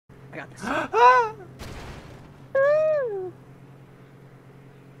I got this.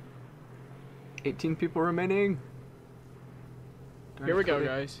 18 people remaining. Darn Here it, we go, Cody.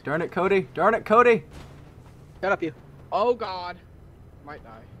 guys. Darn it, Cody. Darn it, Cody. Shut up, you. Oh god. Might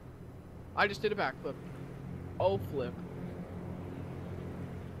die. I just did a backflip. Oh flip.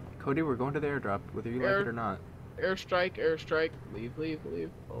 Cody, we're going to the airdrop, whether you like it or not. Airstrike, airstrike. Leave, leave, leave.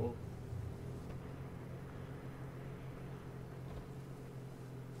 Oh.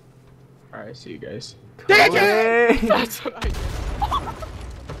 Alright, see you guys. Cody! That's what I did.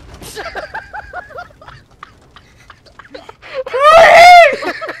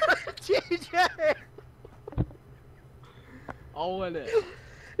 TJ! I'll win it.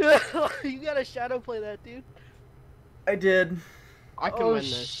 You gotta shadow play that, dude. I did. I can Oh win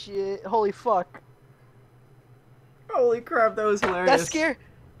this. shit! Holy fuck! Holy crap, that was hilarious. That's scary.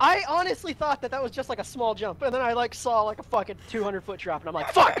 I honestly thought that was just like a small jump, and then I like saw like a fucking 200-foot drop, and I'm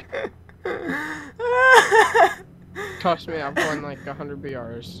like, fuck! Trust me, I've won like 100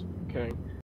 BRs. Kidding.